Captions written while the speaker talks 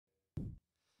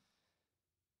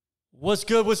What's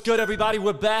good, everybody?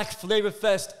 We're back, Flavor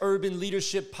Fest Urban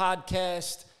Leadership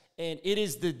Podcast, and it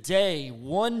is the day,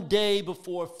 one day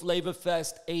before Flavor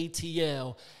Fest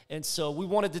ATL, and so we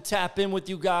wanted to tap in with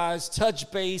you guys,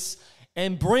 touch base,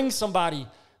 and bring somebody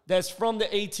that's from the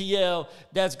ATL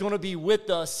that's going to be with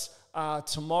us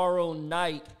tomorrow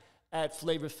night at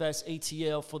Flavor Fest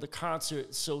ATL for the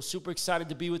concert. So super excited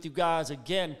to be with you guys.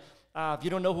 Again, if you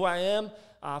don't know who I am,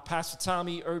 Pastor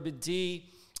Tommy Urban D,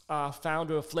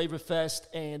 founder of Flavor Fest,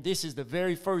 and this is the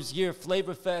very first year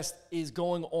Flavor Fest is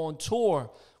going on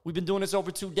tour. We've been doing this over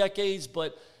 2 decades,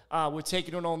 but we're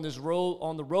taking it on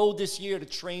the road this year to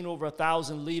train over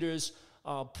 1,000 leaders,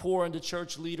 pour into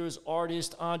church leaders,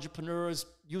 artists, entrepreneurs,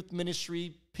 youth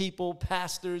ministry people,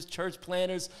 pastors, church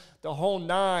planners, the whole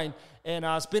nine. And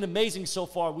it's been amazing so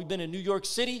far. We've been in New York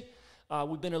City,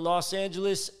 we've been in Los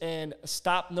Angeles, and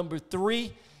stop number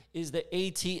 3 is the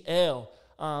ATL.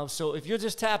 So if you're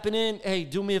just tapping in, hey,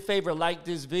 do me a favor, like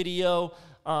this video,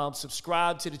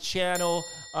 subscribe to the channel,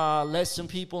 let some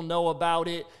people know about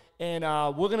it. And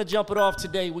we're going to jump it off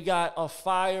today. We got a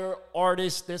fire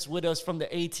artist that's with us from the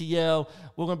ATL.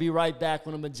 We're going to be right back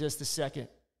with him in just a second.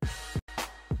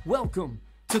 Welcome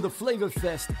to the Flavor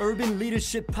Fest Urban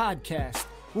Leadership Podcast,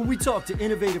 where we talk to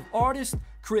innovative artists,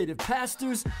 creative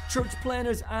pastors, church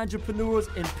planners, entrepreneurs,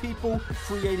 and people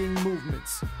creating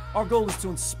movements. Our goal is to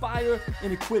inspire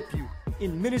and equip you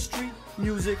in ministry,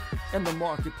 music, and the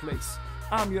marketplace.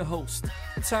 I'm your host,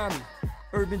 Tommy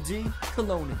Urban D.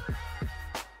 Coloni.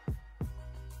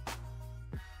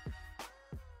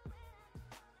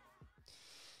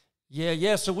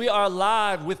 Yeah, so we are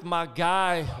live with my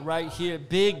guy right here,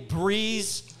 Big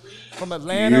Breeze from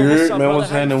Atlanta. Yeah, what's up, man, brother? what's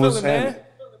happening? What's man? happening?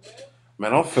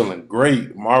 Man, I'm feeling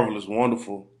great, marvelous,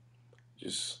 wonderful.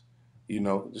 Just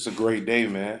a great day,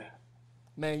 man.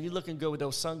 Man, you looking good with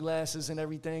those sunglasses and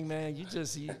everything, man.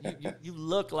 You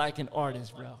look like an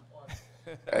artist, bro.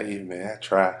 Hey, man, I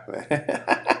try,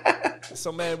 man.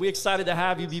 So, man, we're excited to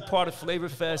have you be part of Flavor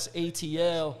Fest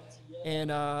ATL.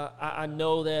 And I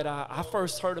know that I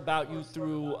first heard about you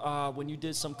through when you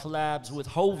did some collabs with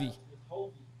Hulvey.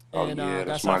 And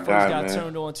that's how I my first guy, got man.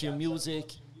 turned on to your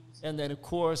music. And then, of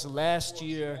course, last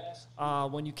year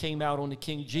when you came out on the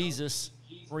King Jesus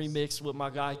remix with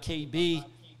my guy KB.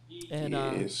 And,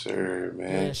 yes, sir,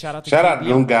 man. Yeah, shout out to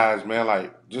them guys, man.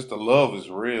 Like, just the love is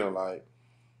real. Like,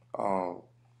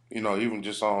 even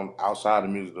just on outside of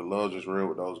music, the love is real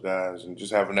with those guys. And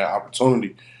just having that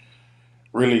opportunity,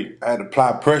 really, I had to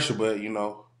apply pressure, but,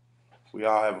 we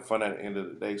all having fun at the end of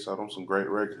the day. So, them some great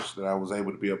records that I was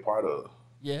able to be a part of.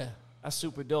 Yeah, that's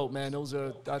super dope, man.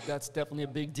 That's definitely a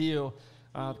big deal.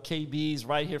 KB's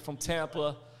right here from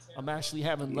Tampa. I'm actually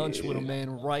having lunch with him,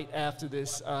 man, right after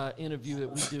this interview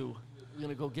that we do. We're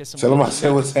going to go get some. Tell him I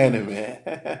said what's happening, man.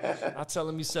 I tell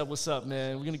him you said what's up,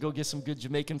 man. We're going to go get some good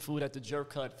Jamaican food at the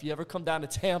Jerk Hut. If you ever come down to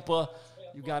Tampa,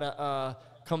 you got to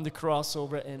come to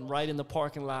Crossover, and right in the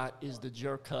parking lot is the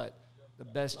Jerk Hut, the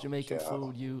best Jamaican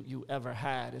food you ever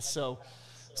had. And so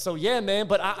yeah, man,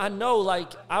 but I know,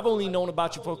 like, I've only known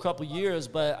about you for a couple years,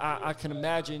 but I can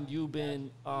imagine you've been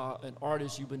an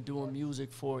artist. You've been doing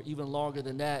music for even longer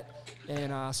than that.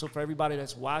 And so for everybody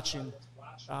that's watching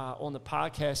on the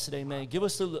podcast today, man, give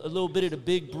us a little bit of the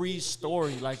Big Breeze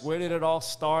story. Like, where did it all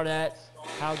start at?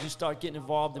 How did you start getting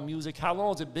involved in music? How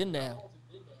long has it been now?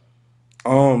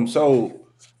 So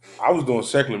I was doing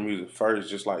secular music first,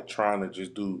 just like trying to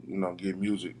just do, get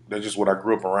music. That's just what I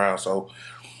grew up around. So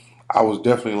I was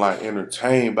definitely like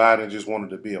entertained by it and just wanted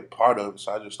to be a part of it.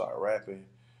 So I just started rapping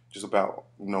just about,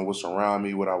 what's around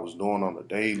me, what I was doing on the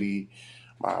daily,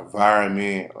 my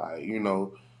environment, like,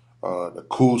 the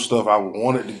cool stuff I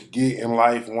wanted to get in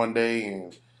life one day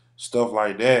and stuff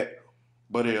like that.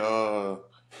 But it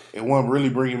wasn't really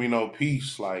bringing me no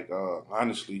peace, like,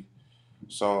 honestly.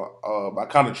 So I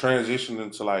kind of transitioned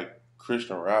into like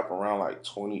Christian rap around like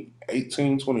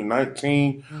 2018,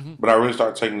 2019, but I really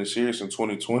started taking it serious in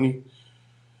 2020.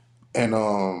 And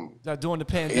during the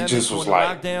pandemic, it just was during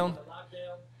like the lockdown.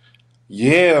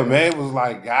 Yeah, man, it was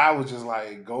like God was just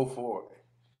like, go for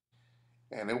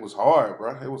it. And it was hard,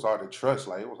 bro. It was hard to trust.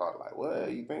 Like, it was hard, like, what?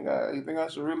 You think I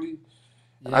should really?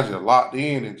 And I just locked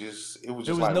in and it was just there was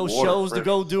like no water shows pressure. to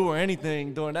go do or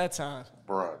anything during that time.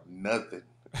 Bro, nothing.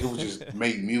 It was just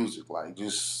make music, like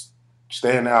just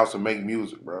stay in the house and make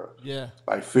music, bro. Yeah.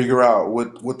 Like figure out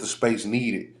what the space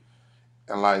needed,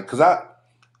 and like, cause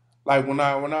when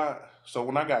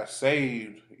I got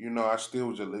saved, I still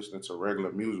was just listening to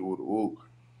regular music with the whoop,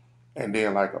 and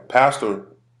then like a pastor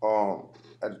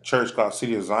at a church called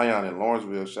City of Zion in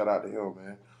Lawrenceville, shout out to him,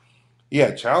 man. He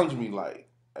had challenged me like,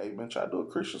 hey man, try to do a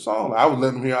Christian song. Like, I was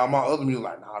letting him hear all my other music,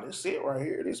 like, nah, this it right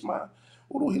here, this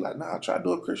He like, nah, try to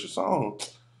do a Christian song.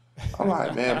 I'm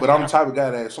like, man, but I'm the type of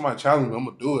guy that if somebody challenge me, I'm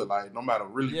gonna do it. Like, no matter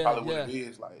really Yeah, probably what yeah. it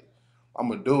is, like, I'm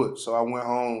gonna do it. So I went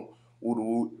home,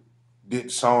 woo, did the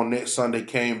song next Sunday,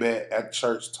 came back at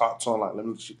church, talked to him, like, let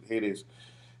me hear this.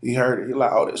 He heard it. He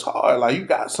like, oh, this hard. Like, you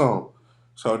got some.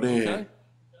 So then Okay.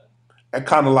 that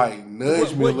kind of like And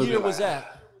nudged me a what little year bit. Like, was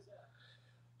that?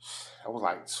 I was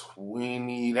like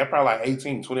 20, that probably like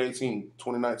 18, 2018,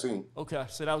 2019. Okay,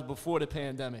 so that was before the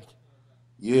pandemic.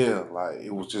 Yeah, like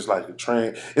it was just like a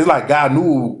trend. It's like God knew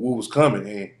what was coming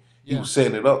and he Yeah. was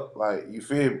setting it up. Like, you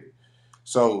feel me?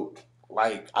 So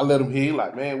like I let him hear,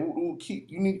 like, man,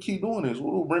 you need to keep doing this.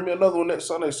 Bring me another one next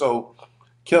Sunday. So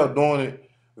kept doing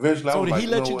it. Eventually I So was did he like,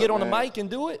 you let know you get what, on the man? mic and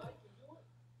do it?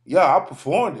 Yeah, I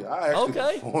performed it. I actually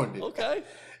Okay. performed it. Okay.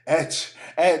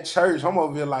 At church. I'm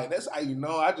over here like, that's how you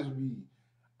know. I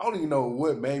don't even know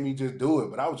what made me just do it,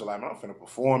 but I was just like, man, I'm finna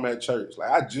perform at church.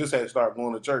 Like, I just had to start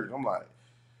going to church. I'm like,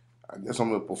 I guess I'm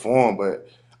gonna perform, but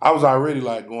I was already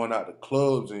like going out to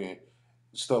clubs and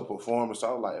stuff performing. So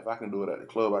I was like, if I can do it at the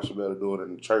club, I should be able to do it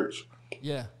in the church.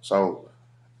 Yeah. So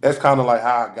that's kind of like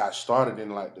how I got started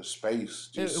in like the space.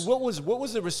 And Just what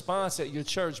was the response at your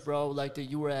church, bro? Like that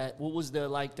you were at? What was the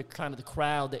like the kind of the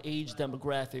crowd, the age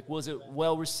demographic? Was it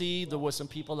well received, or was some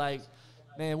people like,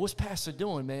 man, what's Pastor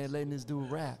doing, man, letting this dude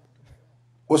rap?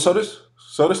 well, so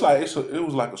this like it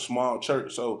was like a small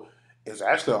church, so it's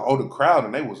actually an older crowd,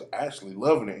 and they was actually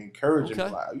loving it, encouraging me, Okay.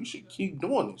 like, you should keep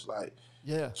doing this, like,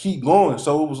 Yeah. keep going.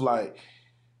 So it was like,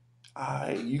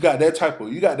 you got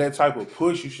that type of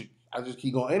push. You should. I just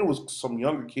keep going. And it was some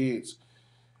younger kids.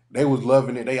 They was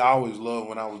loving it. They always loved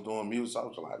when I was doing music. So I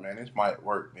was like, man, this might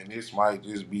work, man. This might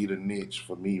just be the niche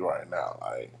for me right now.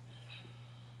 Like,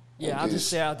 and Yeah, I'll just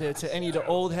say just out there to any of the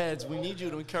old heads, we need you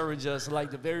to encourage us.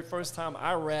 Like the very first time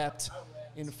I rapped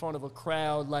in front of a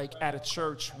crowd, like at a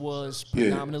church, was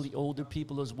yeah, predominantly older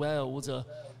people as well. It was a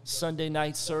Sunday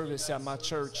night service at my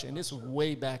church, and this was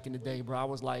way back in the day, bro. I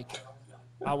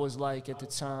was like at the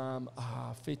time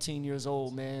 15 years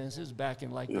old, man. This is back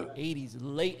in like yeah. the 80s,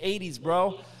 late 80s,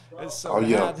 bro. And so Oh to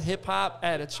yeah, have hip hop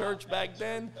at a church back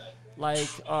then,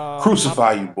 like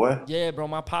crucify you, boy. yeah, bro,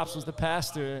 my pops was the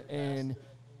pastor, and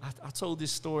I told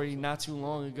this story not too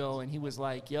long ago, and he was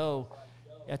like, yo,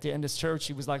 at the end of church,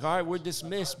 he was like, all right, we're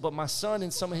dismissed, but my son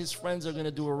and some of his friends are going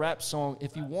to do a rap song.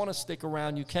 If you want to stick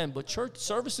around, you can, but church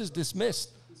service is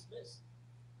dismissed.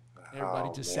 Everybody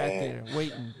Oh just sat man, there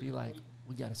waiting, be like,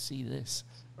 we got to see this,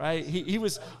 right? He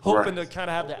was hoping right, to kind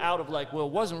of have the out of like, well,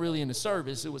 it wasn't really in the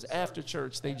service. It was after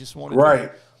church. They just wanted to.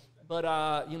 right.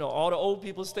 But, you know, all the old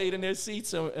people stayed in their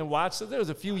seats and watched. So there was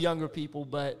a few younger people,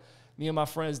 but me and my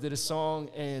friends did a song,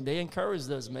 and they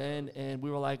encouraged us, man. And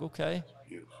we were like, okay,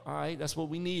 Beautiful. all right, that's what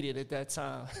we needed at that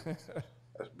time.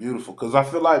 That's beautiful. Cause I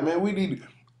feel like, man, we need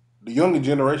the younger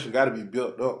generation got to be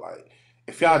built up. Like,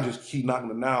 if y'all Yeah, just keep knocking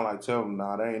them down, like, tell them,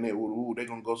 nah, that ain't it. They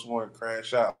gonna go somewhere and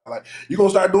crash out. Like, you gonna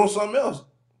start doing something else,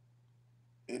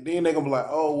 and then they gonna be like,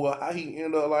 oh, well, how he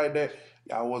end up like that?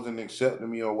 Y'all wasn't accepting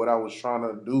me or what I was trying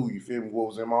to do. You feel me? What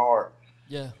was in my heart?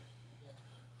 yeah,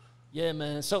 yeah,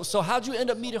 man. So how'd you end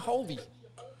up meeting Hovey?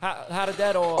 How did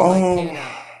that all like Um, pan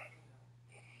out?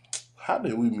 how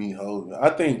did we meet Hogan? I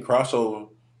think crossover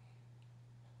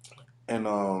in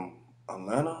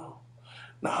Atlanta.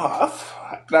 No,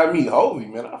 how did I meet Hovey,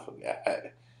 man? I forgot.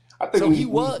 I think So we he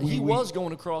was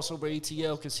going to crossover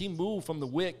ATL because he moved from the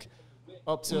WIC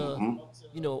up to hmm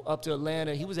up to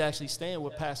Atlanta. He was actually staying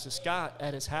with Pastor Scott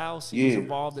at his house. He was yeah.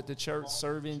 involved at the church,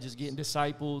 serving, just getting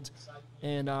discipled,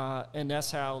 and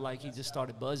that's how like he just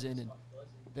started buzzing, and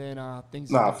then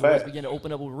Nah, the doors facts. began to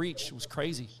open up with Reach. It was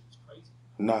crazy.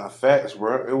 Nah, facts,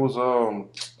 bro. It was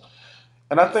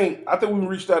and I think we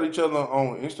reached out to each other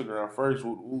on Instagram first,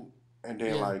 and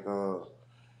then Yeah, like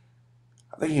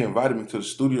I think he invited me to the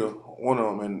studio, one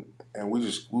of them, and we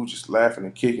were just laughing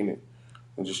and kicking it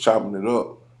and just chopping it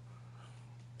up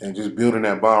and just building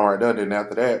that bond right there. Then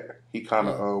after that, he kind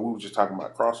of yeah. we were just talking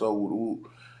about crossover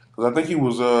because I think he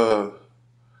was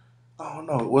I don't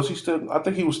know, was he still? I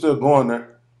think he was still going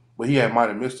there, but he had might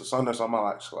have missed a Sunday. So I'm like,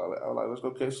 I was like, let's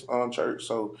go catch church.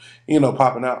 So he ended up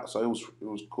popping out. So it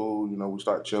was cool. You know, we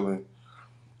started chilling,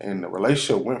 and the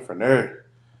relationship went from there.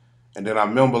 And then I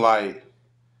remember like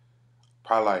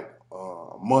probably like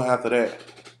a month after that,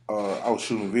 I was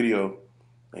shooting a video,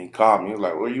 and he called me. He was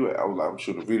like, "Where you at?" I was like, "I'm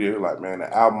shooting a video." He was like, "Man,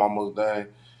 the album almost done.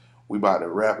 We about to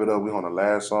wrap it up. We on the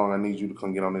last song. I need you to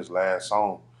come get on this last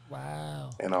song."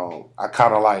 Wow. And I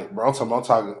kind of like, bro, I'm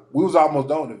talking. We was almost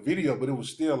done with the video, but it was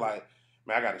still like,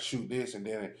 man, I got to shoot this. And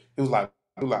then it was like,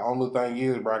 only thing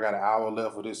is, bro, I got an hour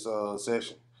left for this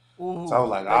session. So I Ooh, was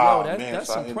like, yo, ah, man. that's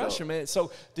So I some ended up, pressure, man.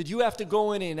 So did you have to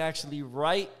go in and actually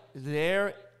write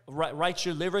there, write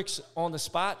your lyrics on the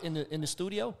spot in the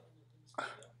studio?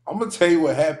 I'm gonna tell you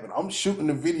what happened. I'm shooting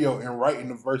the video and writing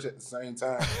the verse at the same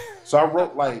time. So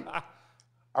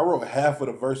I wrote half of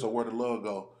the verse of Where the Love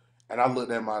Go, and I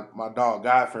looked at my dog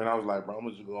Godfrey, and I was like, bro, I'm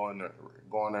gonna just go in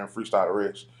there and freestyle the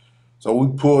rest. So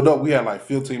we pulled up. We had like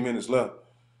 15 minutes left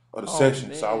of the Oh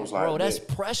session. So I man, was bro, like, that's man,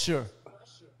 pressure.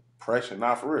 pressure,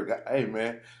 not for real. Hey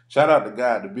man, shout out to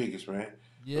God, the biggest man,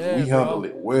 because Yeah, we handled bro.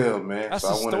 it well, man. That's So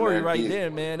a I went in there story and right did.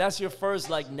 there, man. That's your first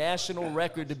like national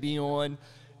record to be on.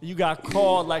 You got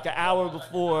called like an hour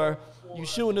before. You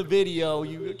shooting a video.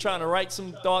 You trying to write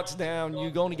some thoughts down.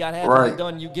 You only got half of it Right,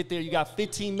 done. You get there. You got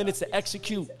 15 minutes to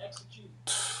execute.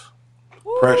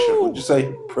 pressure. What'd you Woo!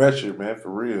 say? Pressure, man, for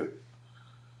real.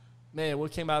 Man,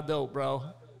 what came out dope, bro?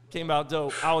 Came out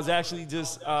dope. I was actually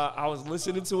just I was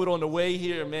listening to it on the way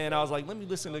here, man. I was like, let me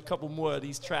listen to a couple more of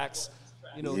these tracks.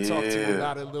 Talk to you Yeah,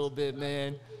 about it a little bit,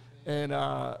 man. And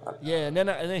yeah, and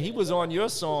then he was on your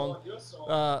song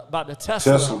about the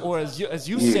Tesla, Tesla. or as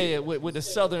you Yeah, say it with the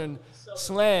Southern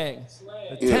slang,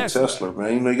 the yeah, Tesla. Tesla,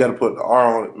 man. You know you got to put the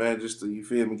R on it, man, just to you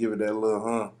feel me, give it that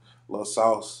little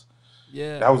sauce.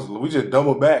 Yeah, That was we just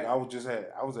double back. I was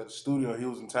at the studio. He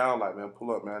was in town. Like, man,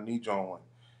 pull up, man. I need you on one.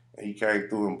 And he came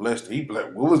through and blessed it.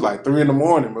 It was like 3 in the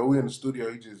morning, but we in the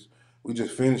studio. We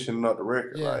just finishing up the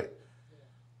record. yeah. Like,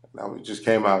 now it just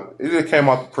came out. It just came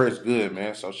out the press good,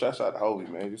 man. So shouts out to Hulvey,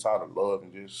 man. Just all the love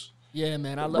and just Yeah,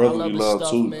 man, the I brotherly love his love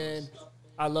stuff, too. man.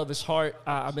 I love his heart.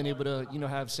 I've been able to,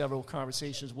 have several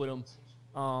conversations with him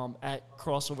at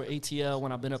Crossover ATL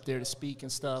when I've been up there to speak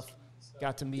and stuff.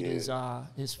 Got to meet Yeah,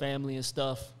 his family and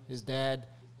stuff. His dad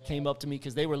came up to me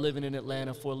because they were living in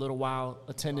Atlanta for a little while,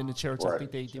 attending the church. I right.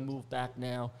 think they moved back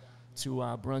now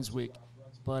to Brunswick.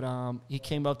 But he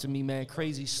came up to me, man.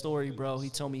 Crazy story, bro. He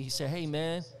told me, he said, hey,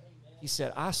 man. He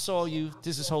said, I saw you.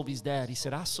 This is Hovey's dad. He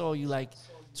said, I saw you like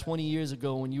 20 years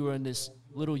ago when you were in this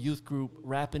little youth group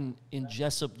rapping in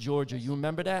Jessup, Georgia. You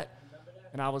remember that?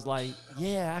 And I was like,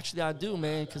 yeah, actually I do,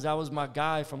 man, because that was my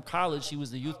guy from college. He was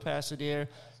the youth pastor there. And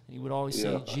he would always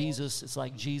Yeah, say Jesus. It's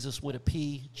like Jesus with a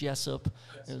P, Jessup.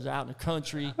 It was out in the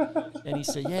country. And he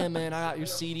said, yeah, man, I got your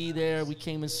CD there. We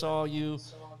came and saw you.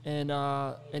 And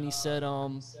he said,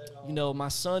 my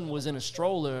son was in a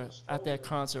stroller at that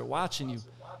concert watching you.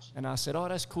 And I said, oh,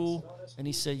 that's cool. And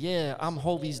he said, yeah, I'm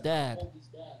Hovey's dad.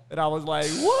 And I was like,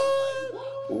 what?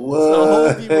 So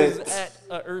Hovey was what? at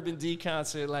an Urban D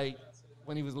concert, like,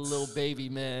 when he was a little baby,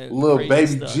 man. Little Crazy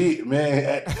baby stuff. G, man,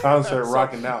 at the concert So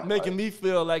rocking out. making Like, me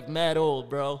feel like mad old,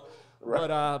 bro.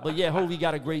 right. But yeah, Hovey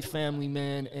got a great family,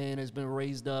 man, and has been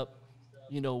raised up,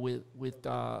 with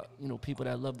people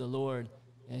that love the Lord.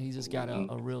 And he's just got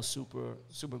a real super,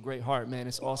 super great heart, man.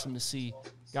 It's awesome to see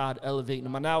God elevating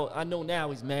him. I know now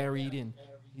he's married and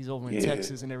he's over in Yeah.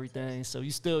 Texas and everything. So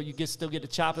you still get to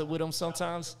chop it with him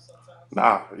sometimes?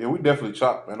 Nah, yeah, we definitely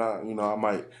chop, man. I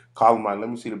might call him like, let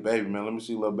me see the baby, man. Let me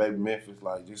see little baby Memphis.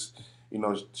 Like, just,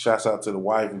 shouts out to the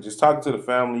wife and just talking to the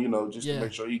family, just to Yeah,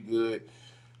 make sure he good.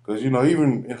 Because,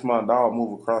 even if my dog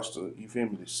move across you feel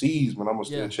me, the seas, man, I'm going to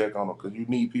still yeah. check on him. Because you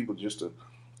need people just to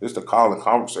call and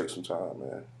conversate sometime,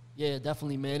 man. Yeah,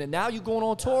 definitely, man. And now you're going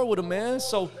on tour with him, man.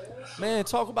 So, man,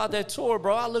 talk about that tour,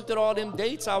 bro. I looked at all them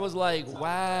dates. I was like,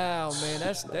 wow, man,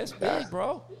 that's God, big,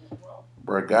 bro.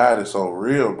 bro, God is so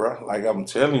real, bro. Like, I'm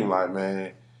telling you, like,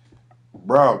 man,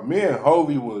 bro, me and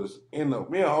Hovey was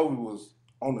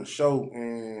on the show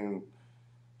in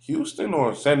Houston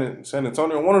or San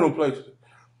Antonio, one of them places.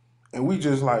 And we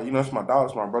just like, it's my dog,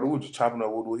 it's my brother. We were just chopping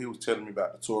up with he was telling me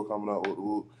about the tour coming up with.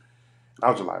 I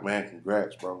was just like, man,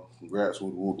 congrats, bro. Congrats,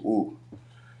 woo.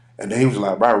 And then he was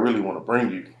like, bro, I really want to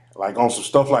bring you. Like on some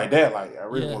stuff like that. Like, I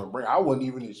really Yeah, want to bring I wasn't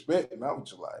even expecting. I was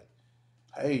just like,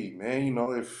 hey, man,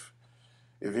 if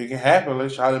it can happen,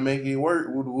 let's try to make it work.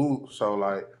 Woo. So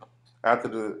like after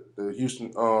the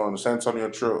Houston the San Antonio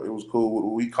trip, it was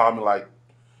cool. He called me like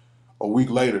a week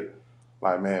later.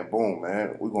 Like, man, boom,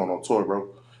 man, we going on tour, bro.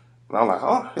 And I'm like,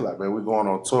 huh? He like, man, we going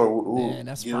on tour. man,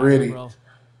 that's Get fire, ready. bro.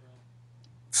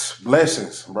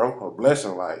 Blessings, bro. A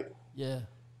blessing. Like, Yeah,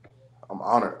 I'm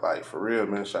honored. Like, for real,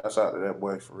 man. Shouts out to that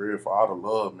boy, for real, for all the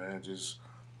love, man. Just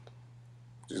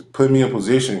put me in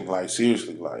position, like,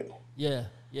 seriously, like, yeah,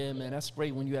 man. That's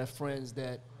great when you have friends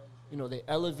that, they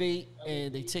elevate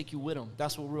and they take you with them.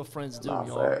 That's what real friends do, not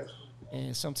y'all. fast.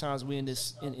 And sometimes we in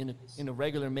this in a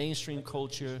regular mainstream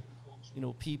culture,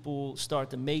 people start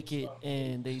to make it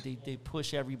and they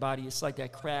push everybody. It's like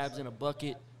that crabs in a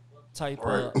bucket type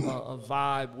Right. of a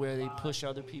vibe where they push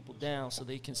other people down so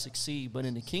they can succeed. But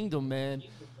in the kingdom, man,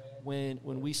 when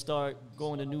we start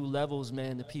going to new levels,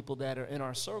 man, the people that are in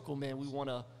our circle, man, we want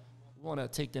to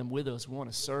take them with us. We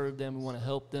want to serve them. We want to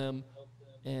help them.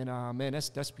 And man,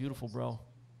 that's beautiful, bro.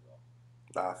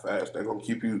 Nah, fast. They gonna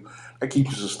keep you. They keep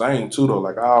you sustained too, though.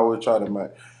 Like I always try to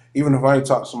make, even if I ain't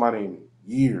talked to somebody in a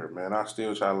year, man, I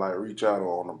still try to like reach out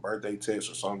on a birthday text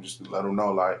or something just to let them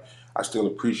know like I still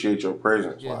appreciate your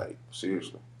presence. Yeah, Like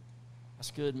seriously.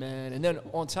 that's good, man. And then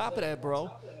on top of that,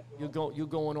 bro, you're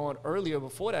going on earlier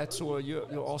before that tour.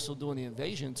 You're also doing the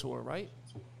Invasion tour, right?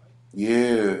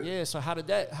 Yeah. Yeah. So how did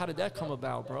that come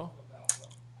about, bro?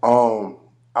 Um,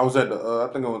 I was at the.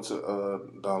 I think I went to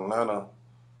the Atlanta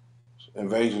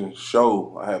Invasion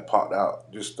show. I had popped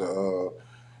out just to,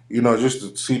 just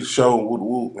to see the show, woot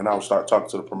woot, and I would start talking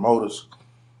to the promoters.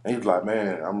 And he's like,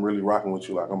 "Man, I'm really rocking with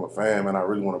you. Like, I'm a fan, man. I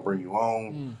really want to bring you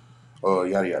on.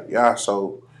 Mm, Yada yada yada."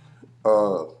 So,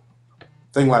 uh,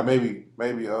 think like maybe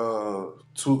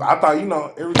two. I thought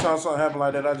every time something happened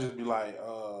like that, I just be like,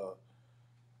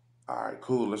 all right,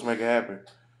 cool, let's make it happen.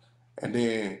 And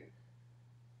then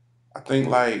I think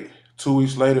like 2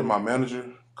 weeks later, my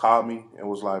manager called me and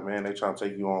was like, "Man, they trying to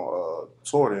take you on a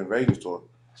tour, the Vegas tour."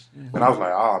 And mm-hmm. I was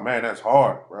like, "Oh man, that's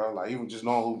hard, bro. Like even just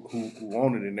knowing who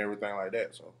owned it and everything like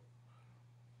that." So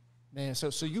Man,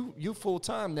 so you full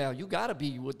time now. You gotta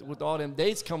be with all them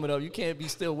dates coming up. You can't be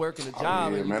still working a oh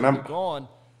job yeah, and you man, could be gone.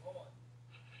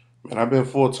 I've been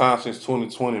full time since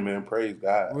 2020, man. Praise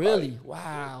God. Like Really?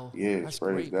 Wow. yes, That's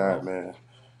praise great, God, bro. man.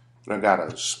 Done got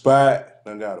a spot,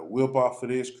 done got a whip off for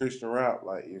this Christian rap.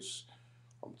 Like it's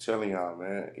I'm telling y'all,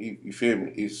 man. You feel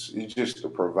me? It's just the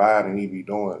providing he be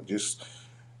doing.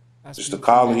 That's Just the beautiful,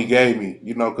 calling he man. gave me,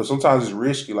 because sometimes it's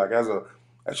risky. Like as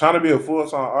trying to be a full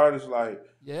time artist, like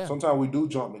Yeah. sometimes we do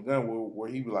jump the gun where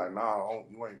he be like, "Nah,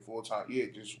 you ain't full time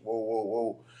yet. Just whoa, whoa,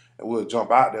 whoa," and we'll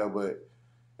jump out there. But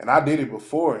and I did it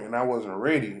before, and I wasn't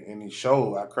ready, and he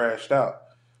showed I crashed out.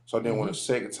 So then when Mm-hmm. the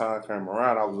second time came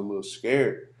around, I was a little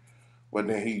scared. But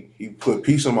then he put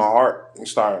peace in my heart and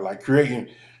started like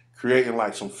creating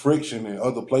like some friction in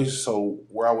other places, so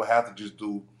where I would have to just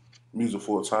do music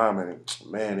full time, and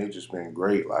man, it just been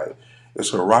great. Like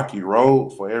it's a rocky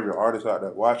road for every artist out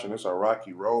there watching. It's a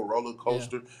rocky road, roller Yeah.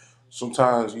 coaster.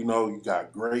 Sometimes you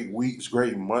got great weeks,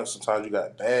 great months. Sometimes you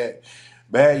got bad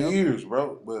Yep. years,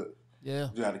 bro. But Yeah.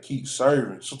 you got to keep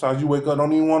serving. Sometimes you wake up,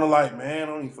 don't even want to like, man, I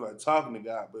don't even feel like talking to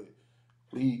God, but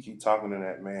please keep talking to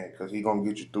that man because he gonna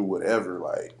get you through whatever.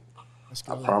 Like That's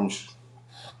I good. promise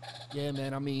you. Yeah,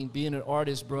 man. I mean, being an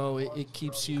artist, bro, it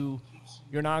keeps you.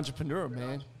 You're an entrepreneur,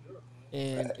 man.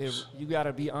 And Facts. you got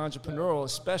to be entrepreneurial,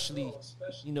 especially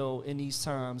in these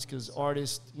times, because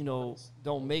artists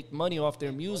don't make money off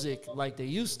their music like they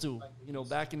used to.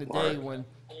 Back in the day Right. when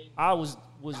I was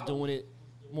doing it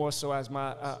more so as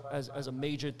my as a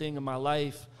major thing in my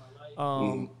life.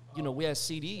 Mm-hmm. We had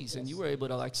CDs, and you were able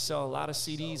to like sell a lot of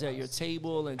CDs at your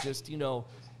table, and just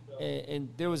and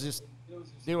there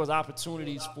was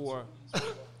opportunities for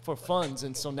for funds.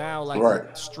 And so now, like, with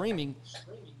Right. streaming,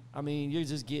 I mean, you're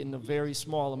just getting a very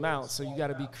small amount. So you got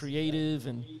to be creative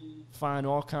and find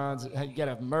all kinds of, you got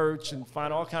to have merch and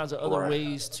find all kinds of other Right.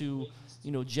 ways to,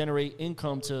 generate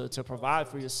income to provide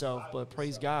for yourself. But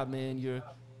praise God, man,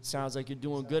 sounds like you're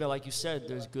doing good. And like you said,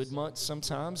 there's good months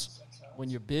sometimes when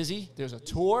you're busy. There's a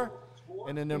tour,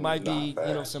 and then there might Nah, be,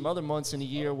 facts. some other months in the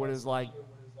year where there's like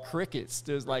crickets.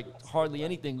 There's like hardly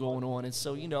anything going on. And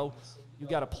so, you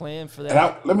got to plan for And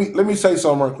that. let me say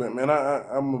something real quick, man.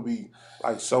 I'm gonna be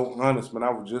like so honest, man. I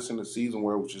was just in a season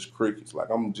where it was just crickets. Like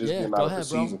I'm just Yeah, getting go out of the ahead,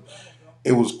 bro. season.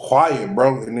 It was quiet,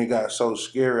 bro, and it got so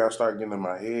scary. I started getting in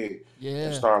my head and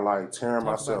Yeah, start like tearing talk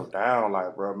about myself it. down.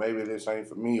 Like, bro, maybe this ain't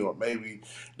for me, or maybe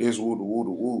this woo the woo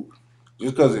the woo.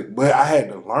 Just because but I had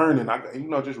to learn, and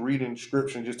just reading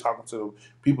scripture, and just talking to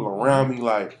people Mm-hmm. around me,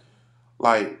 like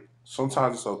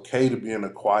sometimes it's okay to be in a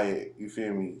quiet, you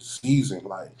feel me, season.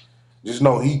 Like just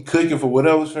know he cooking for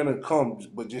whatever's finna come,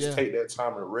 but just Yeah. take that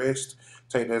time to rest,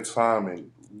 take that time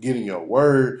and get in your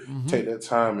word, Mm-hmm. take that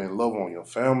time and love on your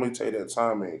family, take that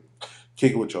time and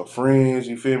kick it with your friends,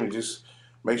 you feel me? Just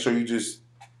make sure you just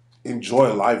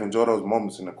enjoy life, enjoy those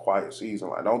moments in the quiet season.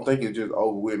 Like don't think it's just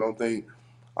over with. Don't think,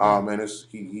 Yeah. oh man,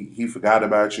 he forgot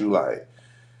about you. Like,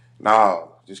 nah,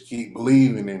 just keep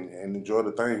believing and enjoy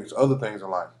the things, other things in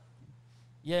life.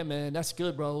 Yeah, man, that's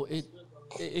good, bro.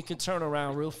 It can turn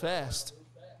around real fast,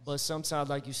 but sometimes,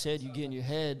 like you said, you get in your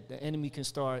head. The enemy can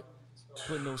start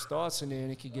putting those thoughts in there,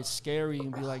 and it can get scary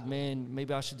and be like, man,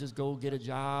 maybe I should just go get a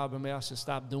job, or maybe I should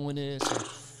stop doing this, or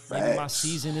maybe my Facts.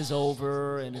 season is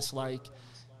over. And it's like,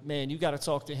 man, you got to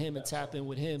talk to him and tap in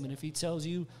with him. And if he tells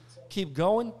you keep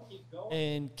going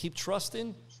and keep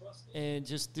trusting, and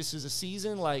just this is a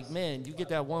season, like, man, you get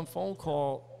that one phone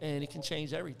call and it can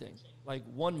change everything. Like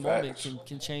one moment Facts.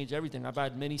 can change everything. I've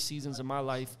had many seasons in my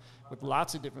life with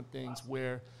lots of different things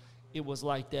where it was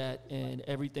like that, and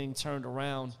everything turned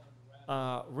around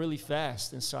really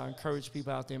fast. And so I encourage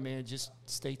people out there, man, just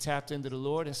stay tapped into the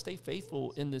Lord and stay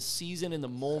faithful in the season, in the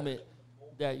moment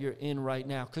that you're in right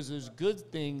now. Because there's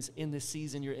good things in the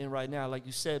season you're in right now. Like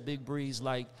you said, Big Breeze,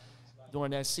 like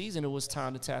during that season, it was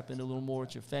time to tap in a little more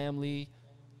with your family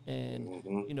and,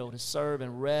 Mm-hmm. to serve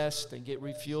and rest and get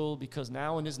refueled, because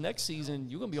now in this next season,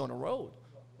 you're going to be on the road.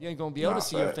 You ain't going to be able Nah, to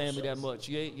see your facts. family that much.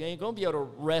 You ain't going to be able to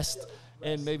rest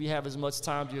and maybe have as much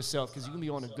time to yourself because you're going to be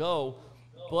on the go.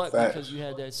 But because Facts. you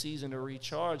had that season to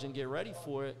recharge and get ready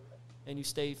for it, and you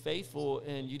stayed faithful,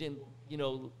 and you didn't,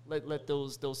 let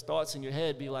those thoughts in your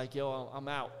head be like, yo, I'm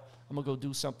out. I'm going to go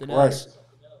do something Right. else.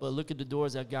 But look at the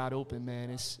doors that God opened, man.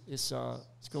 It's going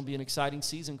to be an exciting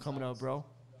season coming up, bro.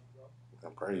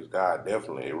 And praise God,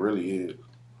 definitely. It really is.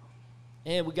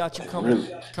 And we got you It coming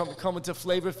really. coming to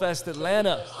Flavor Fest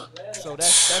Atlanta. So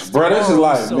that's Bro, this is tomorrow.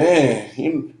 like, So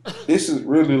man, this is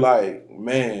really like,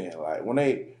 man, like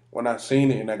when I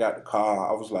seen it and I got the car,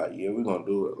 I was like, yeah, we're gonna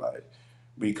do it, like,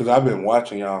 because I've been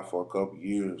watching y'all for a couple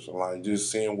years, and like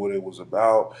just seeing what it was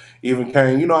about. Even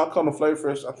came, I come to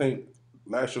Flavor Fest. I think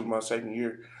last year was my second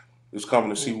year. Just coming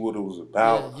to see cool. what it was Yeah,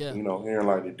 about. yeah. Hearing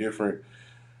like the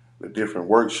different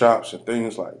workshops and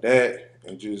things like that,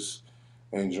 and just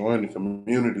enjoying the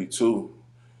community too,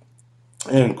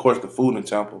 and of course the food in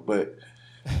Tampa, but.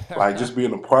 Like just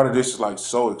being a part of this is like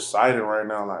so exciting right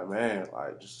now. Like man,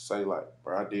 like just to say like,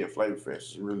 bro, I did Flavor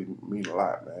Fest. It really mean a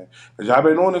lot, man. Cause y'all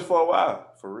been doing this for a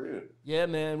while, for real. Yeah,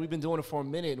 man, we've been doing it for a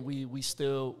minute, and we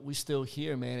still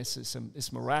here, man.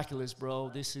 It's miraculous, bro.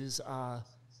 This is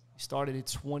we started it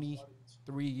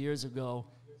 23 years ago,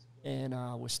 and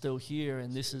we're still here.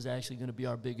 And this is actually going to be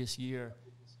our biggest year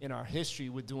in our history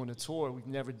with doing a tour. We've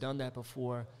never done that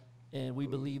before, and we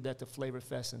believe that the Flavor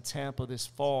Fest in Tampa this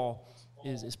fall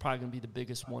is probably going to be the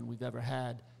biggest one we've ever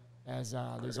had. As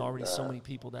there's already so many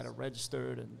people that are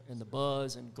registered, and the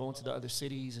buzz and going to the other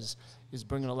cities is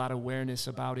bringing a lot of awareness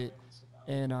about it.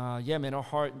 And yeah, man, our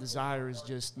heart and desire is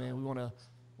just, man, we want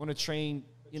to train,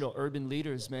 urban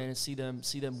leaders, man, and see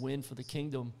them win for the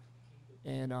kingdom,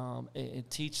 and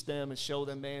teach them and show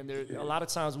them, man. There a lot of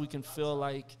times we can feel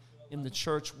like in the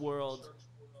church world,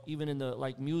 even in the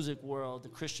like music world, the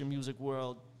Christian music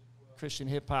world, Christian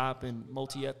hip hop and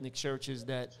multi ethnic churches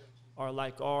that are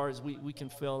like ours, we can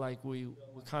feel like we're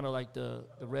kind of like the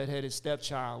redheaded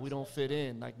stepchild. We don't fit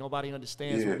in. Like nobody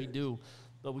understands Yeah, what we do.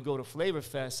 But we go to Flavor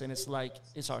Fest, and it's like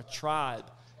it's our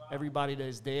tribe. Everybody that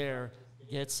is there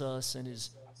gets us and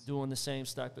is doing the same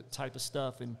type of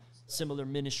stuff and similar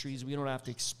ministries. We don't have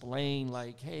to explain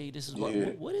like, hey, this is what yeah,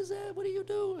 what is that? What do you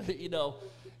do?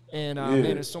 And man,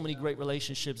 yeah, there's so many great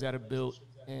relationships that are built,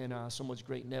 and so much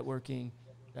great networking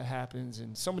that happens,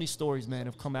 and so many stories, man,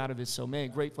 have come out of it. So, man,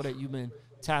 grateful that you've been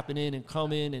tapping in and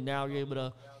coming, and now you're able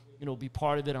to, be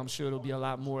part of it. I'm sure there'll be a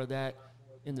lot more of that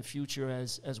in the future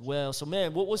as well. So,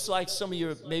 man, what was like some of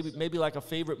your maybe like a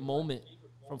favorite moment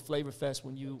from Flavor Fest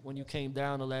when you came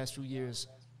down the last few years?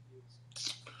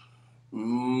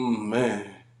 man.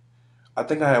 I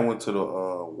think I had went to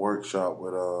the workshop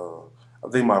with I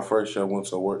think my first year I went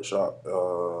to a workshop.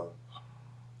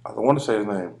 I want to say his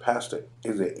name, Pastor.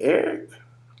 Is it Eric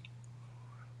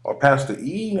or Pastor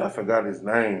E? I forgot his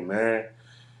name, man.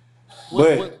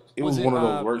 What But it was was it? one of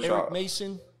those Eric workshops.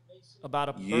 Mason about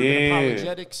urban Yeah,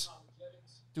 apologetics,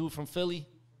 dude from Philly.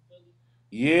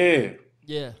 yeah.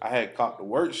 Yeah, I had caught the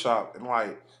workshop and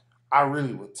like I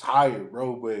really was tired,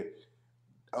 bro. But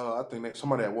I think that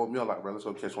somebody that woke me up like, bro, let's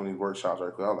go catch one of these workshops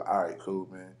right quick. I was like, all right, cool,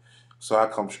 man. So I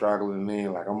come struggling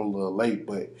in, like I'm a little late,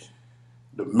 but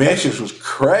the message was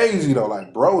crazy though.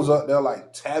 Like bros up there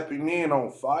like tapping in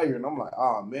on fire, and I'm like,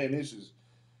 oh man, this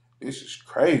is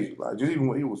crazy. Like just even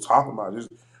what he was talking about, just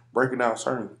breaking down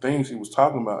certain things he was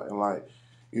talking about, and like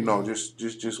yeah,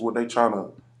 just what they trying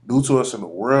to do to us in the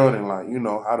world, and like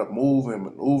how to move and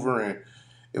maneuver, and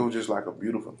it was just like a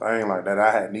beautiful thing like that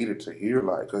I had needed to hear,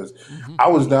 like because hmm I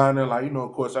was down there like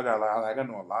of course I got like I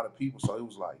know a lot of people, so it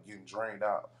was like getting drained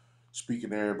out. Speaking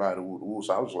to everybody, woo, woo.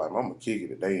 So I was like, I'm gonna kick it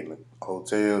today in the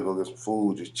hotel, go get some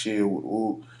food, just chill with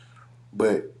woo.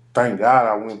 But thank God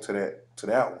I went to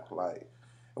that one, like,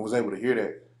 and was able to hear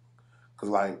that, cause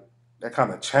like that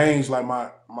kind of changed like my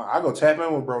I go tap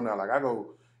in with bro now, like I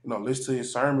go listen to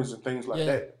his sermons and things like yeah,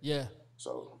 that. yeah,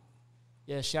 So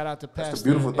yeah. Shout out to that's the Pastor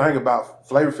beautiful thing Eric. about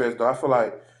Flavor Fest, though. I feel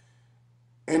like,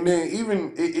 and then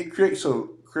even it creates a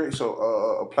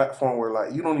platform where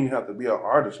like you don't even have to be an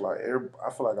artist. Like I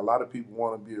feel like a lot of people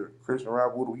want to be a Christian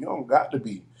rap. You don't got to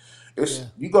be. It's Yeah.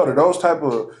 you go to those type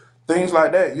of things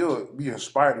like that, you'll be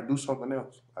inspired to do something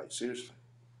else. Like seriously.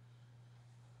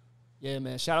 Yeah,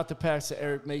 man. Shout out to Pastor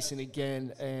Eric Mason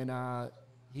again. And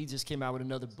he just came out with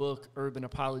another book, Urban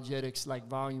Apologetics, like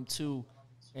Volume 2,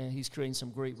 and he's creating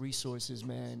some great resources,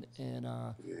 man. And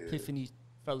Epiphany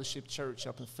Fellowship Church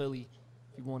up in Philly,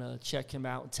 if you want to check him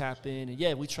out and tap in. And,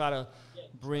 yeah, we try to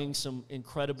bring some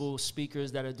incredible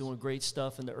speakers that are doing great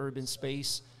stuff in the urban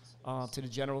space to the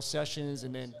general sessions,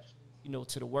 and then, you know,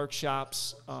 to the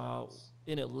workshops.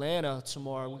 In Atlanta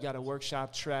tomorrow, we got a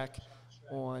workshop track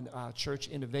on church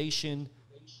innovation,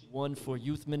 one for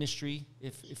youth ministry,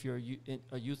 if you're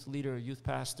a youth leader, a youth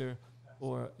pastor,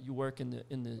 or you work in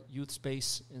the youth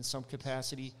space in some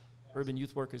capacity. Urban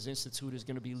Youth Workers Institute is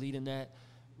going to be leading that.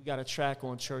 We got a track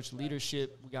on church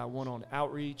leadership. We got one on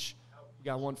outreach. We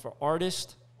got one for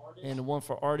artists. And the one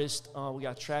for artists, we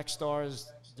got track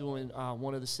stars doing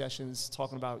one of the sessions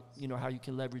talking about, you know, how you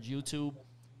can leverage YouTube.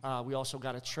 We also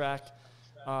got a track,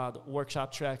 the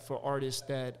workshop track for artists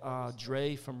that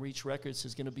Dre from Reach Records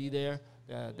is going to be there,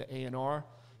 the A&R.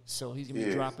 So he's going to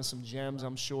be dropping some gems,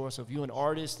 I'm sure. So if you're an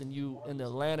artist and you in the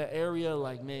Atlanta area,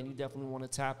 like, man, you definitely want to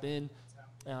tap in.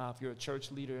 If you're a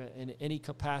church leader in any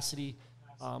capacity,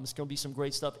 it's going to be some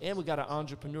great stuff. And we got an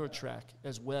entrepreneur track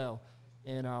as well.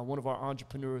 And one of our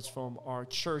entrepreneurs from our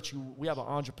church, we have an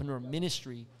entrepreneur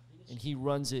ministry, and he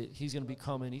runs it. He's going to be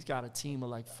coming. He's got a team of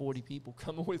like 40 people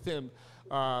coming with him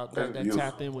that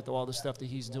tap in with all the stuff that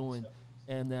he's doing.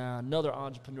 And another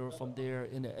entrepreneur from there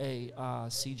in the A,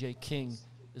 CJ King,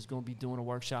 is going to be doing a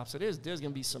workshop. So there's going to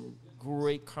be some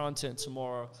great content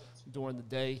tomorrow during the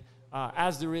day,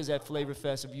 as there is at Flavor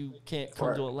Fest. If you can't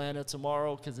come to Atlanta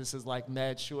tomorrow because this is like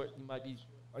mad short, you might be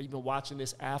or even watching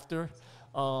this after.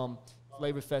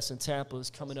 Flavor Fest in Tampa is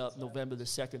coming up November the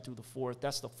 2nd through the 4th.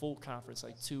 That's the full conference,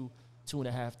 like two and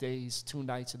a half days, 2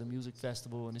 nights of the music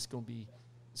festival, and it's gonna be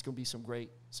some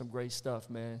great stuff,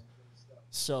 man.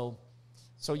 So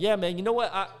yeah, man. You know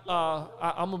what?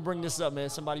 I'm gonna bring this up, man.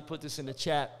 Somebody put this in the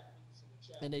chat,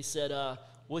 and they said,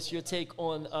 "What's your take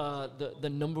on the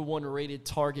 #1 rated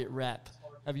Target rap?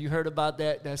 Have you heard about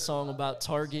that song about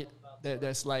Target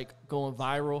that's like going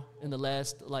viral in the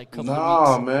last like couple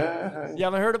of weeks?" Man. You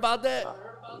haven't heard about that?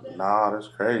 Nah, that's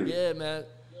crazy. Yeah, man.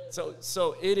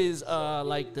 So it is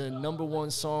like the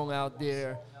 #1 song out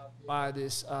there by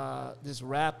this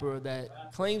rapper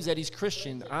that claims that he's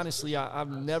Christian. Honestly, I've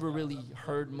never really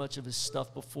heard much of his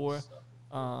stuff before.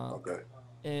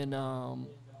 And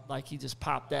like he just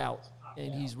popped out,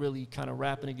 and he's really kind of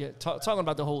rapping again, talking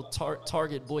about the whole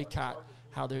Target boycott,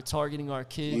 how they're targeting our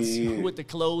kids with the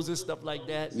clothes and stuff like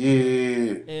that.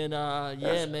 Yeah.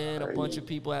 And man, a bunch of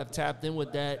people have tapped in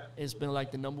with that. It's been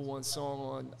like the #1 song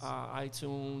on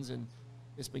iTunes, and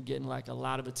it's been getting like a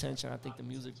lot of attention. I think the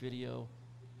music video,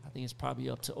 I think it's probably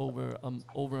up to over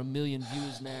 1 million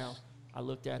views now. I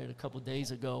looked at it a couple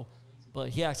days ago, but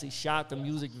he actually shot the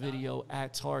music video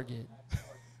at Target.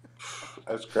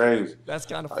 That's crazy. That's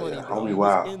kind of funny. Yeah, Bro. homie, He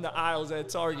wow. was in the aisles at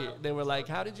Target. They were like,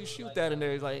 "How did you shoot that in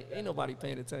there?" He's like, "Ain't nobody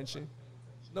paying attention.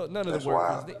 No, none of That's the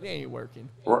workers. wild. They ain't working."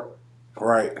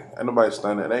 Right. Ain't nobody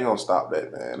stunned that. They ain't gonna stop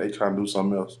that, man. They trying to do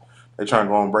something else. They trying to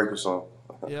go and break or something.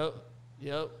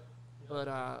 Yep.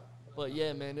 But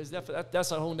yeah, man, there's definitely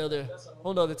that's a whole nother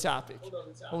topic.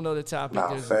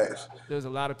 Nah, facts. There's a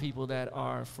lot of people that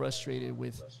are frustrated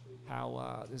with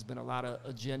how there's been a lot of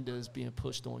agendas being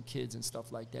pushed on kids and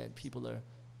stuff like that. People are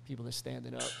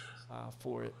standing up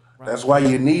for it. Right? That's why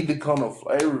you need to come to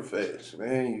Flavor Fest,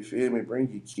 man. You feel me?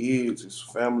 Bring your kids. It's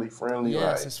family friendly.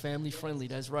 Yes, it's family friendly.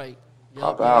 That's right. You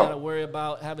Pop don't out. gotta worry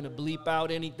about having to bleep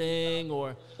out anything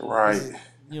or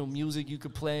music you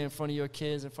could play in front of your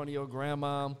kids, in front of your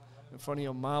grandma, in front of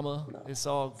your mama. It's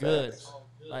all good.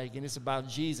 Like, and it's about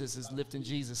Jesus. It's lifting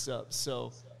Jesus up.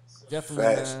 So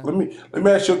definitely, Facts. man. Let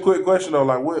me ask you a quick question though.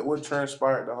 Like, what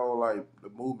transpired the whole like the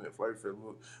movement, Flavor Fest?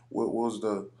 What was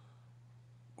the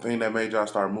thing that made y'all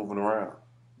start moving around?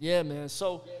 Yeah, man.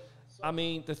 So, I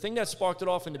mean, the thing that sparked it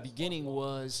off in the beginning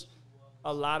was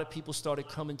a lot of people started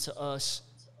coming to us,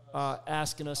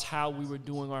 asking us how we were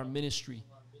doing our ministry.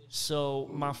 So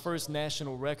my first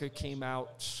national record came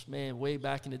out, man, way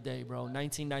back in the day, bro,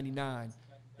 1999.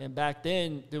 And back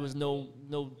then, there was no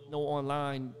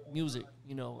online music,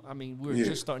 you know. I mean, we were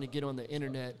just starting to get on the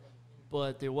internet,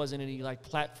 but there wasn't any, like,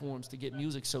 platforms to get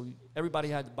music. So everybody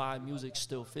had to buy music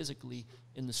still physically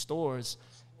in the stores.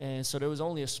 And so there was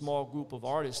only a small group of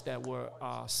artists that were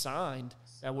signed,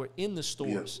 that were in the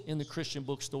stores, in the Christian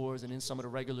bookstores and in some of the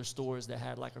regular stores that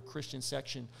had, like, a Christian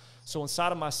section. So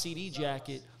inside of my CD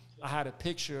jacket, I had a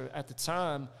picture. At the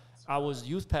time, I was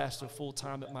youth pastor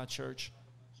full-time at my church,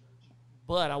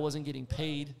 but I wasn't getting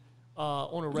paid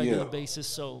on a regular basis.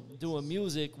 So doing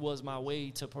music was my way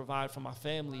to provide for my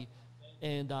family.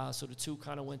 And so the two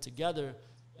kind of went together.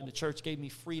 and the church gave me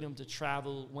freedom to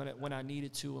travel when I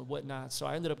needed to and whatnot. So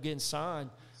I ended up getting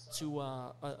signed to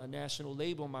a national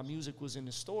label. My music was in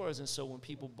the stores, and so when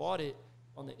people bought it,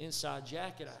 on the inside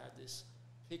jacket, I had this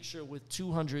picture with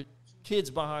 200 kids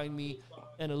behind me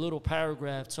and a little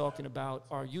paragraph talking about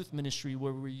our youth ministry,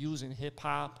 where we were using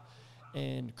hip-hop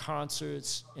and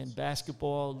concerts and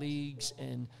basketball leagues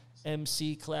and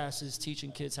MC classes,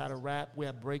 teaching kids how to rap. We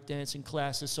have breakdancing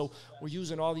classes. So we're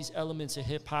using all these elements of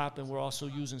hip-hop, and we're also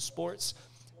using sports.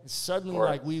 And suddenly,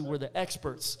 like, we were the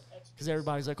experts, because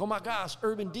everybody's like, oh, my gosh,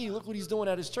 Urban D, look what he's doing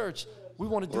at his church. We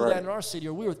want to do that in our city,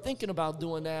 or we were thinking about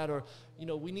doing that, or, you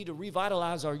know, we need to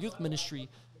revitalize our youth ministry.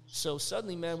 So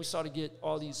suddenly, man, we started to get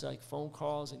all these, like, phone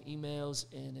calls and emails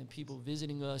and people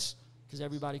visiting us, because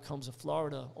everybody comes to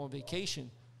Florida on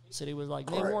vacation. So they were like,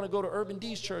 man, we want to go to Urban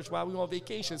D's church while we on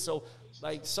vacation. So,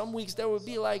 like, some weeks there would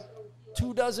be, like,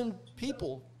 24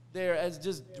 people there as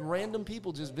just random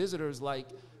people, just visitors. Like,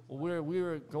 well, we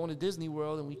were going to Disney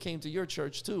World, and we came to your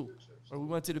church, too. Or we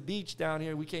went to the beach down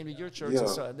here, we came to your church. And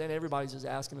so then everybody's just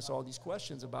asking us all these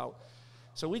questions about.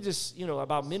 So we just, you know,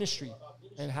 about ministry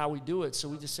and how we do it. So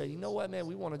we just said, you know what, man,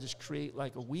 we want to just create,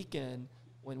 like, a weekend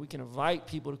when we can invite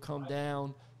people to come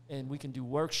down, and we can do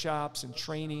workshops and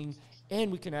training, and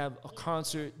we can have a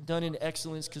concert done in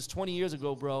excellence. Because 20 years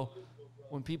ago, bro,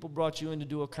 when people brought you in to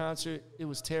do a concert, it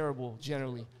was terrible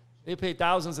generally. They paid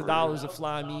thousands of dollars to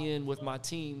fly me in with my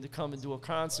team to come and do a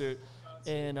concert.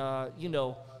 And, you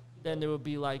know, then there would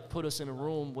be, like, put us in a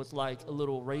room with, like, a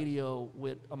little radio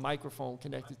with a microphone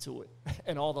connected to it,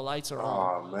 and all the lights are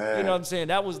on. Oh, man. You know what I'm saying?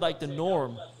 That was, like, the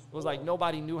norm. It was like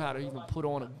nobody knew how to even put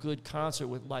on a good concert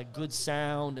with, like, good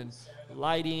sound and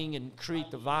lighting and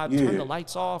create the vibe, turn the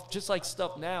lights off, just like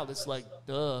stuff now that's like,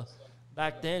 duh.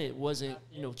 Back then it wasn't,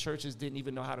 you know, churches didn't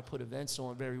even know how to put events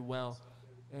on very well.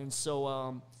 And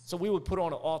so so we would put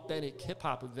on an authentic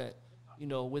hip-hop event, you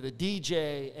know, with a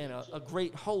DJ and a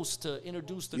great host to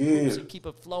introduce the groups and keep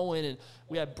it flowing. And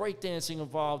we had breakdancing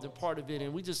involved in part of it.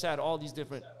 And we just had all these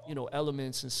different, you know,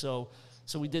 elements. And so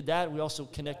we did that. We also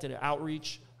connected to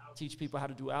outreach, teach people how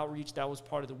to do outreach. That was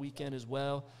part of the weekend as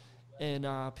well. And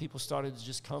people started to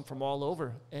just come from all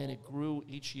over, and it grew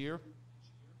each year.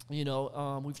 You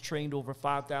know, we've trained over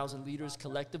 5,000 leaders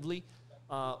collectively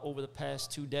over the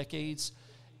past 2 decades.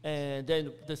 And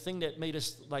then the thing that made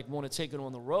us, like, want to take it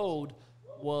on the road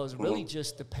was really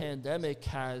just the pandemic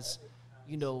has,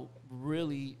 you know,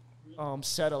 really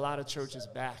set a lot of churches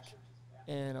back.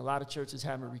 And a lot of churches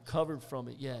haven't recovered from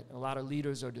it yet. A lot of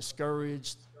leaders are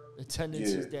discouraged. Attendance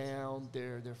is down.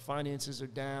 Their finances are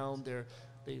down.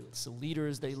 Some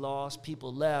leaders they lost,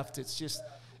 people left.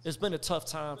 It's been a tough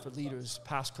time for leaders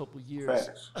past couple of years.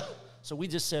 So we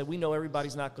just said, we know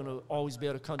everybody's not going to always be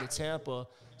able to come to Tampa,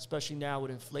 especially now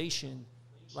with inflation.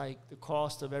 Like, the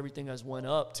cost of everything has went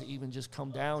up to even just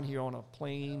come down here on a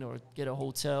plane or get a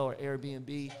hotel or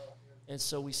Airbnb. And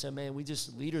so we said, man,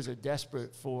 leaders are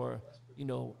desperate for, you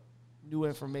know, new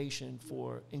information,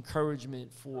 for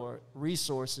encouragement, for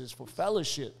resources, for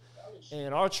fellowship.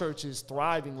 And our church is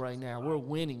thriving right now. We're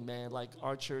winning, man. Like,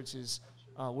 our church is,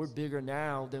 we're bigger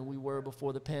now than we were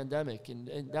before the pandemic.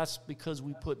 And that's because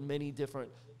we put many different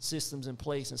systems in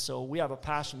place. And so we have a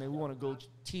passion, man. We want to go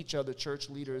teach other church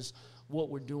leaders what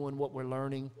we're doing, what we're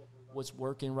learning, what's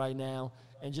working right now,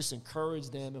 and just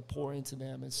encourage them and pour into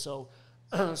them. And so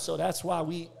that's why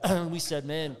we said,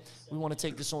 man, we want to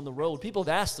take this on the road. People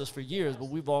have asked us for years, but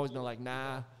we've always been like,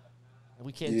 nah.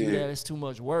 We can't do that. It's too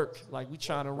much work. Like, we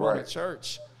trying to run a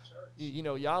church. You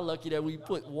know, y'all lucky that we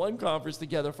put one conference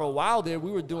together. For a while there,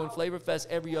 we were doing Flavor Fest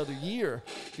every other year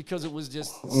because it was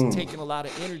just taking a lot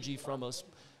of energy from us,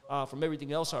 from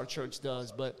everything else our church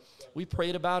does. But we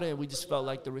prayed about it, and we just felt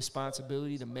like the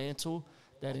responsibility, the mantle,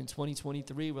 that in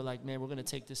 2023, we're like, man, we're going to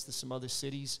take this to some other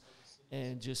cities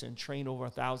and train over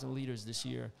 1,000 leaders this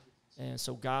year. And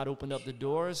so God opened up the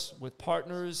doors with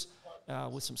partners,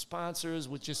 with some sponsors,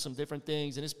 with just some different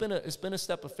things. And it's been a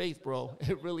step of faith, bro.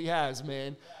 It really has,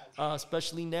 man.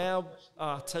 Especially now,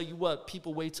 I'll tell you what,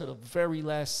 people wait till the very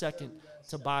last second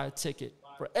to buy a ticket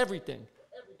for everything.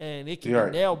 And it can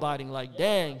be nail-biting, like,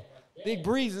 dang, Big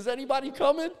Breeze, is anybody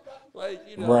coming? Like,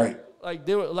 you know,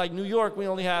 like New York, we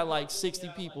only had like 60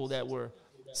 people that were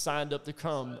signed up to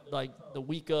come, like, the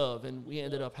week of, and we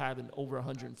ended up having over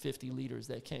 150 leaders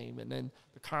that came. And then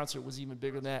the concert was even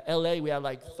bigger than that. LA, we had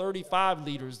like 35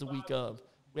 leaders the week of.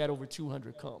 We had over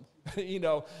 200 come. You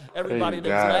know, everybody, those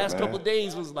last couple of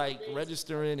days was like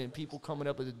registering and people coming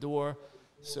up at the door.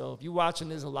 So if you're watching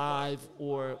this live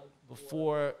or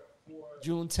before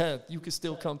June 10th, you can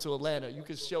still come to Atlanta. You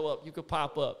can show up. You can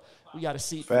pop up. We got a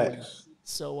seat for you.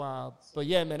 So, but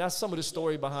yeah, man, that's some of the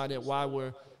story behind it, why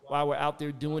we're while we're out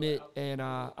there doing it. And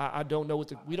I don't know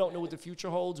we don't know what the future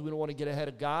holds. We don't want to get ahead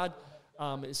of God.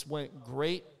 It's went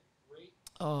great.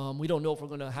 We don't know if we're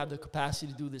going to have the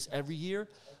capacity to do this every year,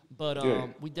 but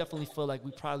we definitely feel like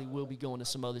we probably will be going to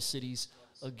some other cities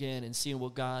again and seeing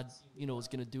what God, is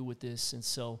going to do with this. And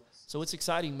so it's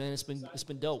exciting, man. It's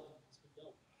been dope.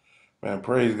 Man,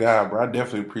 praise God, bro. I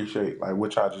definitely appreciate like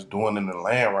what y'all just doing in the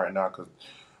land right now, because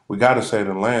we got to save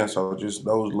the land. So just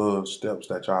those little steps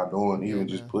that y'all doing, Yeah, even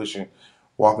just man. pushing,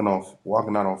 walking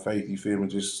out on faith. You feel me?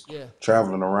 Just Yeah,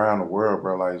 traveling around the world,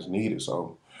 bro, like it's needed.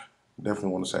 So definitely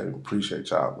want to say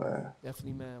appreciate y'all, man.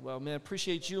 definitely, man. Well, man,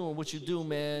 appreciate you and what you do,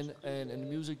 man, and the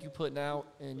music you putting out,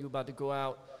 and you about to go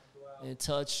out and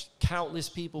touch countless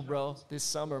people, bro, this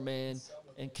summer, man,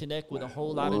 and connect with a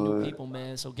whole lot of new Would people,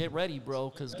 man. So get ready, bro,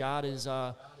 because God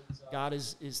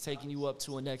is taking you up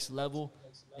to a next level.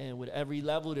 And with every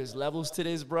level, there's levels to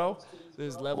this, bro.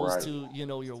 There's levels right? to,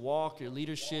 your walk, your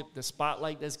leadership, the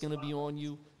spotlight that's going to be on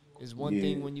you. Is one Yeah,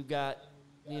 thing when you got,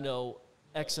 you know,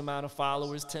 X amount of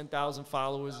followers, 10,000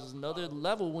 followers. Is another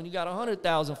level when you got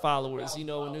 100,000 followers,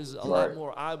 and there's a lot right.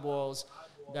 more eyeballs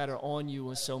that are on you.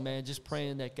 And so, man, just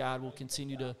praying that God will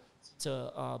continue to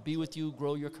be with you,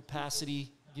 grow your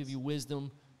capacity, give you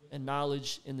wisdom and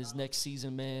knowledge in this next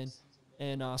season, man.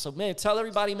 And so, man, tell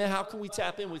everybody, man, how can we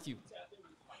tap in with you?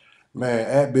 Man,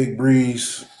 at Big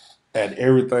Breeze, at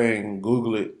everything,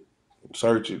 Google it,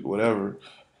 search it, whatever.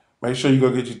 Make sure you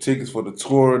go get your tickets for the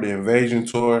tour, the Invasion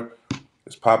tour.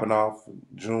 It's popping off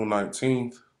June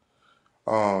 19th.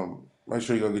 Make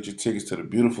sure you go get your tickets to the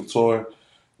Beautiful tour.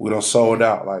 We done sold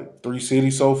Yeah. out like 3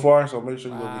 cities so far, so make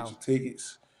sure you go get Wow. your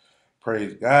tickets.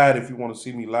 Praise God. If you want to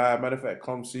see me live, matter of fact,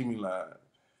 come see me live.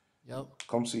 Yep.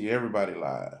 Come see everybody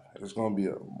live. It's gonna be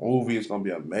a movie. It's gonna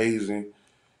be amazing.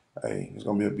 Hey, it's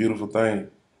gonna be a beautiful thing.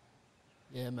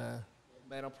 Yeah, man.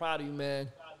 Man, I'm proud of you, man.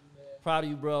 Proud of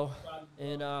you, bro.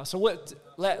 And so what,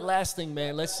 last thing,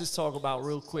 man, let's just talk about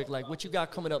real quick, like what you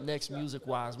got coming up next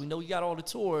music-wise. We know you got all the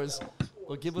tours,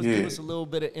 but give Yeah. us a little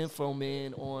bit of info,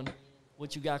 man, on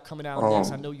what you got coming out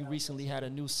next. I Um. know you recently had a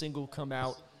new single come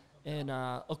out. And,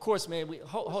 of course, man,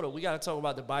 hold on. We got to talk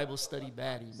about the Bible study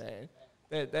baddie, man.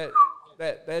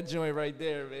 That joint right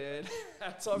there, man.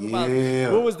 Talk about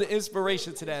Yeah. what was the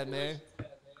inspiration to that, man?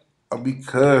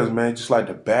 Because man, just like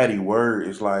the baddie word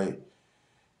is like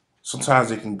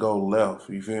sometimes it can go left.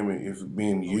 You feel me? If it's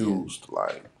being Oh, yeah. used,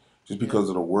 like just Yeah. because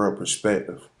of the world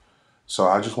perspective. So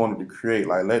I just wanted to create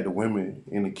like let the women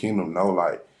in the kingdom know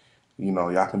like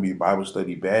y'all can be Bible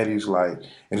study baddies like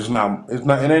and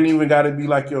it ain't even got to be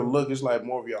like your look. It's like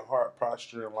more of your heart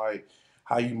posture and like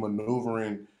how you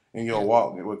maneuvering in your Yeah.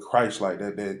 walk with Christ like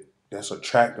that's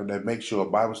attractive that makes you a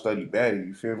Bible study baddie.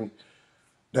 You feel me?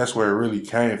 That's where it really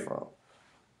came from.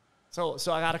 So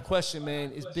I got a question,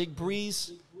 man. Is Big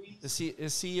Breeze, is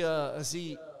he a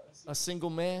single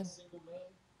man?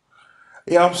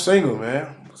 Yeah, I'm single, man.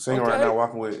 Single right Okay. now,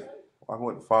 walking with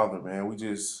the Father, man. We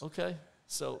just, Okay.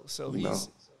 So you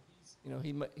know,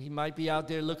 he's, he might be out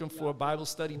there looking for a Bible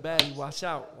study baddie. Watch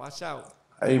out. Watch out.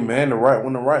 hey, man,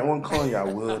 when the right one comes,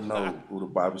 y'all will know who the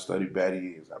Bible study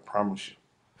baddie is. I promise you.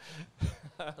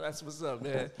 That's what's up,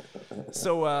 man.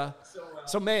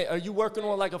 So man, are you working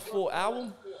on like a full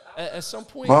album at some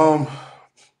point? Um,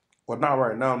 well, not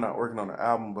right now. I'm not working on an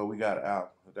album, but we got an album.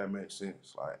 If that makes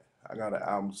sense. Like, I got an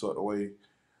album sort of way.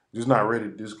 Just not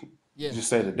ready to Yeah. just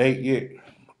say the date yet.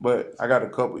 But I got a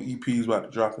couple EPs about to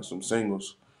drop and some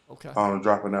singles. Okay.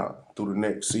 Dropping out through the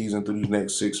next season, through these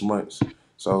next 6 months.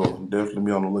 So Yeah. definitely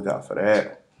be on the lookout for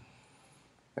that.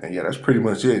 And yeah, that's pretty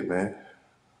much it, man.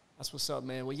 That's what's up,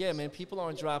 man. Well, yeah, man, people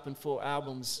aren't dropping full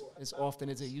albums as often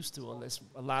as they used to, unless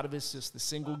a lot of it's just the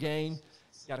single game.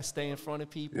 Got to stay in front of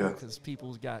people Yeah. because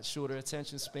people's got shorter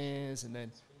attention spans, and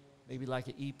then maybe like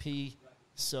an EP.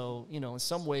 So, in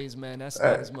some ways, man, that's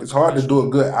not as It's much hard to pressure. do a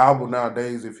good album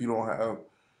nowadays if you don't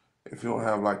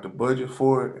have like the budget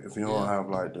for it, if you don't Yeah, have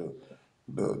like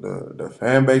the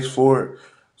fan base for it.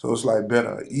 So it's like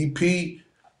better EP.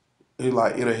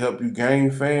 It'll help you gain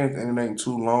fans, and it ain't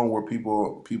too long where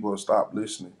people will stop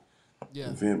listening. yeah,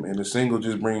 You feel me? And the single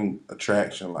just bring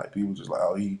attraction. Like people just like,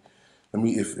 oh,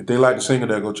 if they like the single,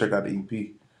 they'll go check out the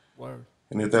EP. word.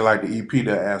 And if they like the EP,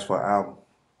 they'll ask for an album.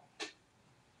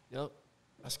 Yep,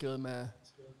 that's good, man.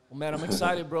 Well, man, I'm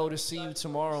excited, bro, to see you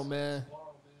tomorrow, man,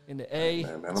 in the A.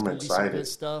 Man, It's I'm going to be some good excited.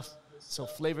 stuff. So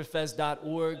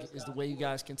flavorfest.org is the way you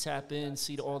guys can tap in,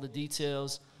 see all the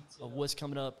details of what's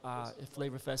coming up at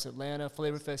Flavorfest Atlanta.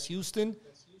 Flavorfest Houston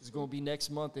is going to be next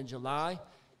month in July.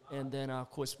 And then, of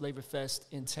course, Flavorfest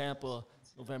in Tampa,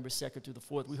 November 2nd through the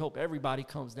 4th. We hope everybody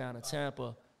comes down to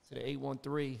Tampa to the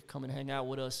 813. Come and hang out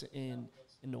with us in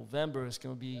in November. It's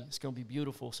gonna be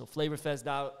beautiful. So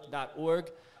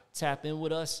flavorfest.org, tap in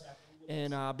with us.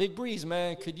 And Big Breeze,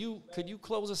 man, could you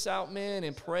close us out, man,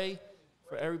 and pray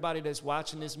for everybody that's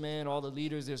watching this, man, all the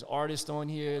leaders. There's artists on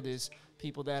here. There's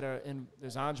people that are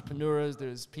there's entrepreneurs.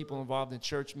 There's people involved in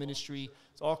church ministry.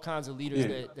 There's all kinds of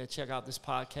leaders that check out this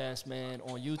podcast, man,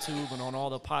 on YouTube and on all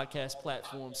the podcast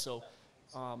platforms. So,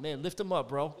 man, lift them up,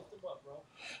 bro.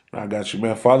 I got you,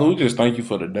 man. Father, we just thank you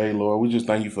for the day, Lord. We just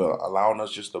thank you for allowing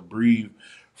us just to breathe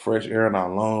fresh air in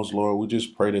our lungs, Lord. We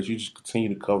just pray that you just continue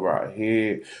to cover our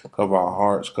head, cover our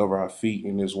hearts, cover our feet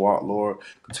in this walk, Lord.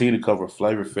 Continue to cover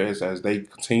Flavor Fest as they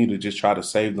continue to just try to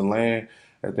save the land,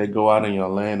 as they go out in your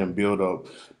land and build up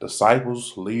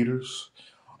disciples, leaders,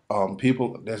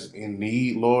 people that's in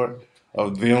need, Lord,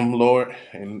 of them, Lord,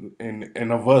 and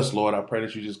of us, Lord. I pray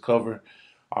that you just cover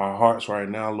our hearts right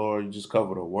now, Lord. You just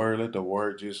cover the word. Let the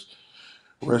word just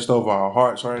rest over our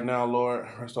hearts right now, Lord.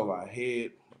 Rest over our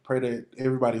head. I pray that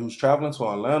everybody who's traveling to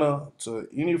Atlanta, to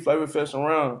any Flavor Fest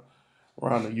around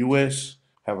the U.S.,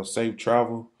 have a safe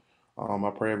travel.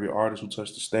 I pray every artist who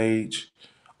touched the stage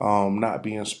not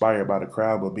be inspired by the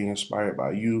crowd, but be inspired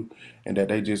by you, and that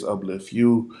they just uplift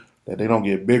you, that they don't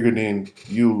get bigger than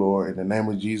you, Lord. In the name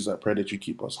of Jesus, I pray that you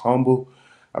keep us humble.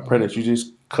 I pray that you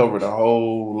just cover the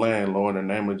whole land, Lord. In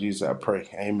the name of Jesus, I pray.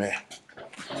 Amen.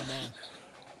 Amen.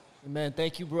 Amen.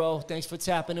 Thank you, bro. Thanks for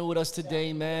tapping in with us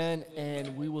today, man.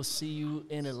 And we will see you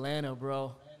in Atlanta,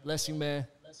 bro. Bless you, man.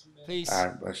 Peace. All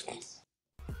right, bless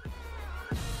you.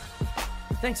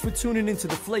 Thanks for tuning into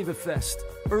the Flavor Fest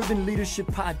Urban Leadership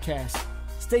Podcast.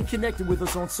 Stay connected with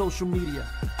us on social media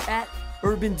at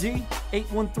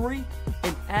UrbanD813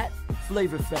 and at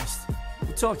Flavor Fest.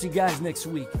 We'll talk to you guys next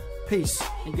week. Peace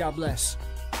and God bless.